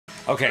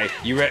Okay,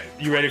 you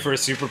ready for a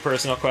super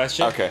personal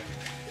question? Okay.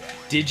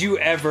 Did you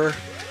ever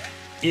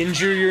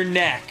injure your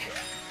neck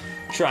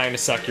trying to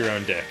suck your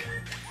own dick?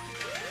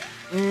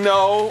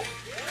 No.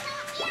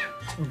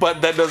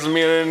 But that doesn't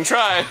mean I didn't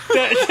try.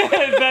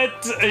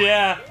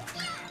 Yeah.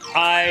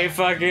 I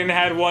fucking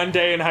had one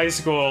day in high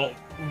school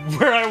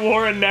where I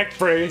wore a neck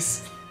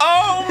brace.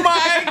 Oh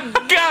my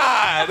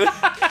god!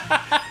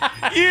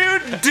 You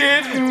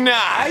did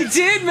not! I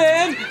did,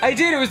 man! I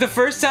did. It was the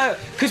first time.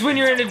 Because when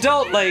you're an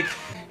adult, like,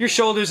 your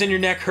shoulders and your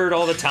neck hurt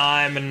all the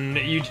time, and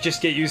you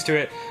just get used to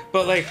it.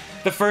 But, like,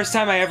 the first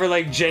time I ever,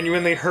 like,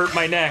 genuinely hurt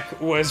my neck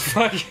was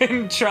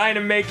fucking trying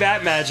to make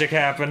that magic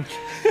happen.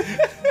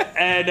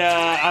 And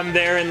I'm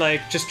there in,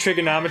 like, just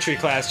trigonometry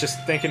class,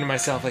 just thinking to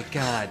myself, like,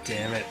 God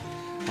damn it.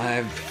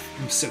 I'm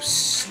so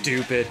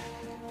stupid.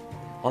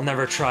 I'll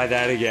never try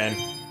that again.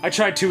 I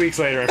tried 2 weeks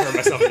later and hurt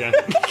myself again.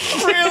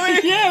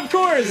 Really? Yeah, of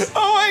course.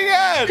 Oh my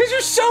god! Because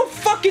you're so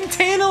fucking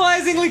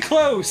tantalizingly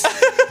close.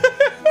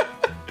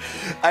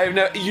 I have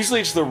no. Usually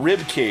it's the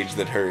rib cage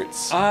that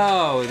hurts.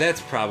 Oh, that's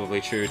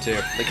probably true too.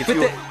 Like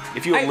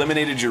if you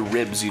eliminated your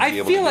ribs, you'd be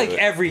able to do it. I feel like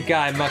every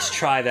guy must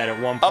try that at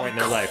one point in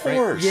their life, right? Of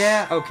course.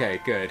 Yeah. Okay.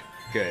 Good.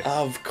 Good.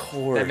 Of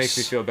course. That makes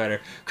me feel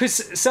better.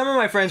 Because some of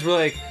my friends were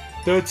like,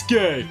 "That's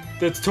gay.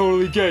 That's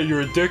totally gay.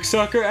 You're a dick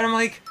sucker," and I'm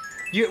like.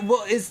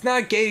 Well, it's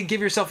not gay to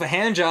give yourself a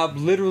hand job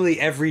literally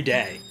every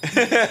day.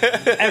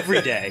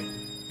 Every day.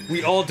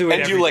 We all do it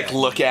every day. And you, like,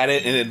 look at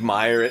it and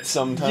admire it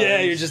sometimes. Yeah,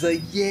 you're just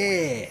like,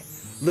 yeah,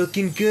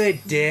 looking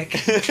good, dick.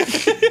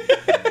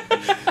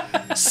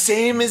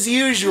 Same as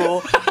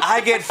usual.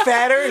 I get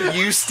fatter,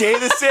 you stay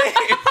the same.